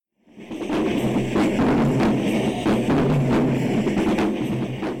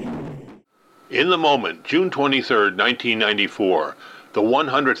In the moment, June 23, 1994, the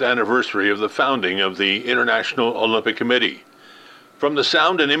 100th anniversary of the founding of the International Olympic Committee. From the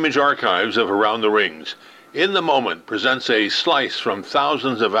sound and image archives of Around the Rings, In the Moment presents a slice from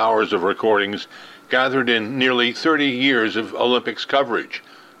thousands of hours of recordings gathered in nearly 30 years of Olympics coverage.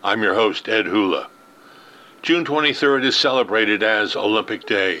 I'm your host, Ed Hula. June 23rd is celebrated as Olympic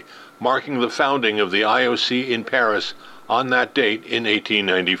Day, marking the founding of the IOC in Paris on that date in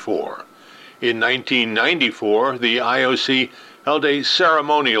 1894. In 1994, the IOC held a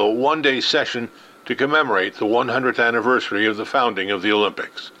ceremonial one-day session to commemorate the 100th anniversary of the founding of the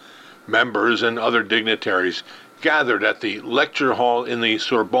Olympics. Members and other dignitaries gathered at the lecture hall in the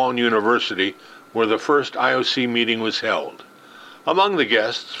Sorbonne University, where the first IOC meeting was held. Among the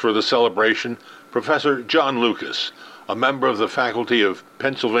guests for the celebration, Professor John Lucas, a member of the faculty of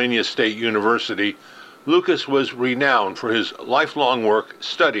Pennsylvania State University. Lucas was renowned for his lifelong work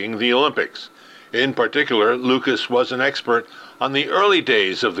studying the Olympics. In particular, Lucas was an expert on the early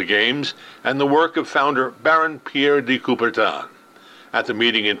days of the Games and the work of founder Baron Pierre de Coubertin. At the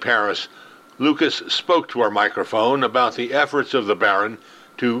meeting in Paris, Lucas spoke to our microphone about the efforts of the Baron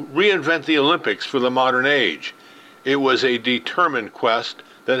to reinvent the Olympics for the modern age. It was a determined quest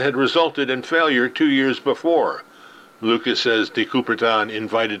that had resulted in failure 2 years before. Lucas says de Coubertin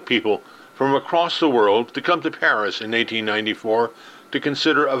invited people from across the world to come to Paris in 1894 to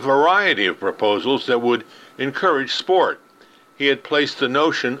consider a variety of proposals that would encourage sport. He had placed the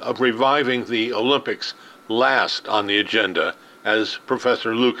notion of reviving the Olympics last on the agenda, as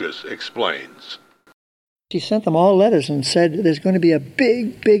Professor Lucas explains. He sent them all letters and said there's going to be a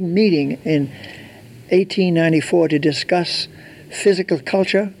big meeting in 1894 to discuss physical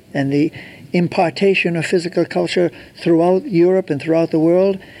culture and the impartation of physical culture throughout Europe and throughout the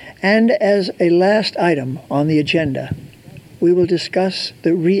world. And as a last item on the agenda, we will discuss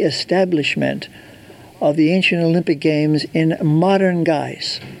the reestablishment of the ancient Olympic Games in modern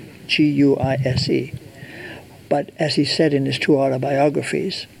guise, G-U-I-S-E. But as he said in his two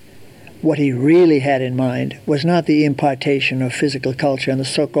autobiographies, what he really had in mind was not the impartation of physical culture and the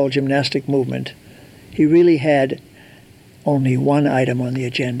so-called gymnastic movement. He really had only one item on the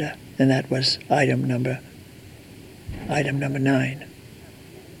agenda, and that was item number 9.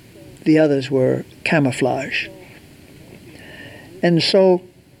 The others were camouflage. And so,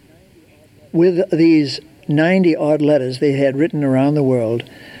 with these 90-odd letters they had written around the world,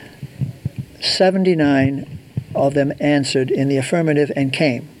 79 of them answered in the affirmative and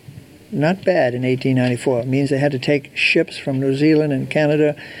came. Not bad in 1894. It means they had to take ships from New Zealand and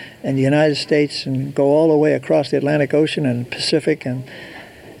Canada and the United States and go all the way across the Atlantic Ocean and Pacific, and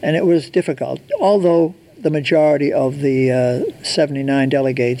it was difficult. Although the majority of the 79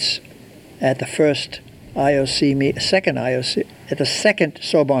 delegates at the first at the second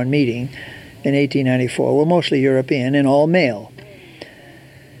Sorbonne meeting in 1894 were mostly European and all male.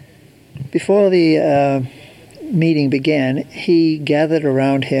 Before the meeting began, he gathered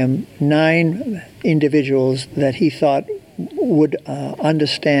around him 9 individuals that he thought would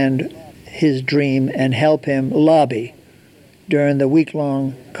understand his dream and help him lobby during the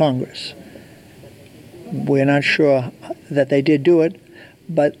week-long Congress. We're not sure that they did do it,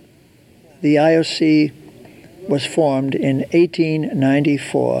 but the IOC was formed in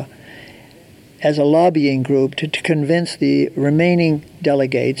 1894 as a lobbying group to convince the remaining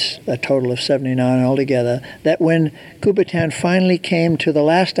delegates, a total of 79 altogether, that when Coubertin finally came to the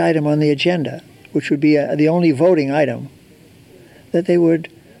last item on the agenda, which would be the only voting item, that they would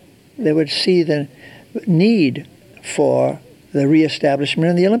see the need for the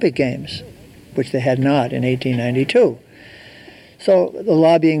reestablishment of the Olympic Games, which they had not in 1892. So the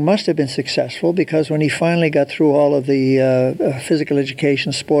lobbying must have been successful, because when he finally got through all of the physical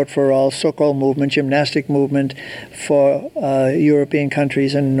education, sport for all, so-called movement, gymnastic movement for European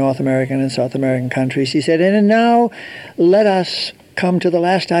countries and North American and South American countries, he said, and now let us come to the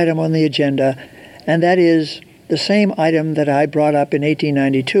last item on the agenda, and that is the same item that I brought up in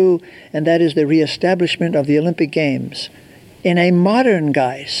 1892, and that is the reestablishment of the Olympic Games in a modern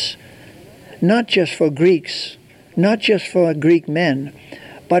guise, not just for Greeks, not just for Greek men,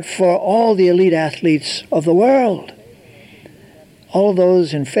 but for all the elite athletes of the world. All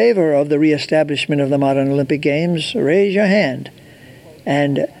those in favor of the reestablishment of the modern Olympic Games, raise your hand.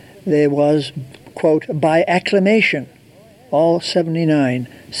 And there was, quote, by acclamation, all 79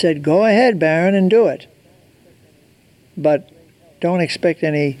 said, go ahead, Baron, and do it. But don't expect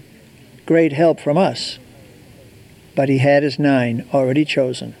any great help from us. But he had his 9 already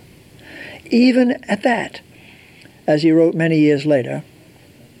chosen. Even at that, as he wrote many years later,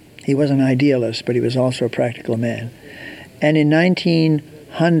 he was an idealist, but he was also a practical man. And in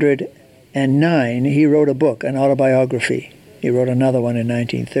 1900 1909, he wrote a book, an autobiography. He wrote another one in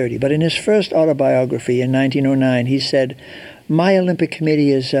 1930. But in his first autobiography in 1909, he said, "My Olympic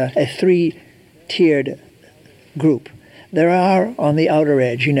Committee is a three-tiered group. There are, on the outer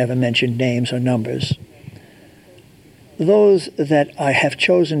edge," he never mentioned names or numbers, "those that I have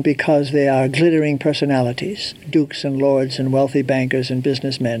chosen because they are glittering personalities, dukes and lords and wealthy bankers and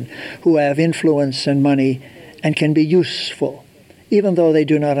businessmen who have influence and money and can be useful, even though they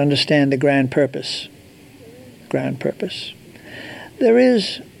do not understand the grand purpose." Grand purpose. There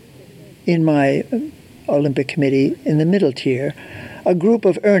is, in my Olympic Committee, in the middle tier, a group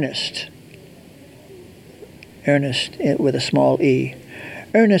of earnest with a small e,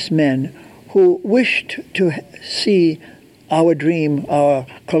 earnest men who wished to see our dream, our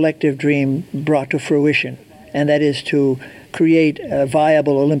collective dream, brought to fruition, and that is to create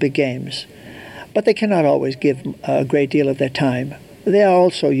viable Olympic Games. But they cannot always give a great deal of their time. They are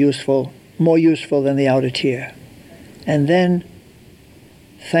also useful, more useful than the outer tier. And then,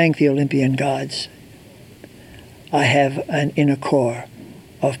 thank the Olympian gods, I have an inner core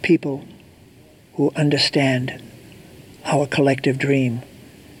of people who understand our collective dream,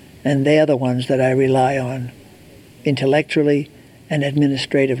 and they are the ones that I rely on intellectually and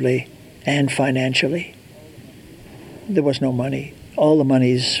administratively and financially. There was no money. All the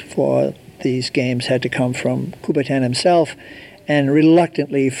monies for these games had to come from Coubertin himself, and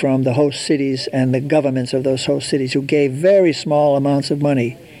reluctantly from the host cities and the governments of those host cities, who gave very small amounts of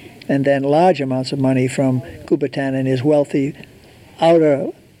money, and then large amounts of money from Coubertin and his wealthy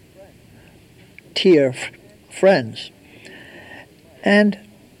outer tier friends. And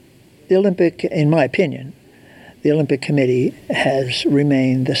the Olympic, in my opinion, the Olympic Committee has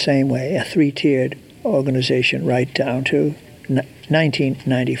remained the same way, a three-tiered organization right down to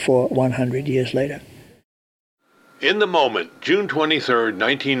 1994, 100 years later. In the Moment, June 23,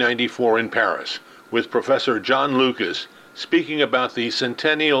 1994 in Paris, with Professor John Lucas speaking about the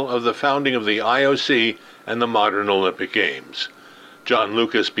centennial of the founding of the IOC and the modern Olympic Games. John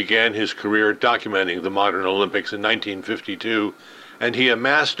Lucas began his career documenting the modern Olympics in 1952, and he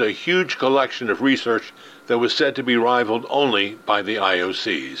amassed a huge collection of research that was said to be rivaled only by the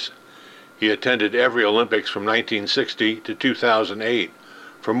IOC's. He attended every Olympics from 1960 to 2008.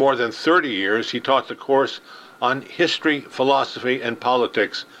 For more than 30 years, he taught the course on history, philosophy, and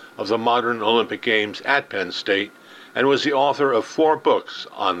politics of the modern Olympic Games at Penn State, and was the author of 4 books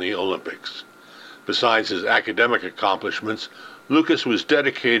on the Olympics. Besides his academic accomplishments, Lucas was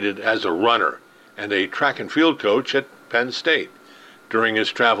dedicated as a runner and a track and field coach at Penn State. During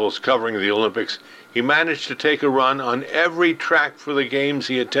his travels covering the Olympics, he managed to take a run on every track for the games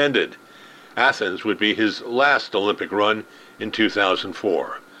he attended. Athens would be his last Olympic run in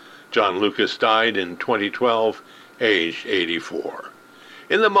 2004. John Lucas died in 2012, aged 84.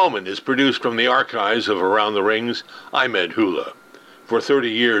 In the Moment is produced from the archives of Around the Rings. I'm Ed Hula. For 30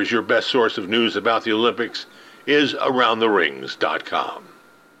 years, your best source of news about the Olympics is AroundTheRings.com.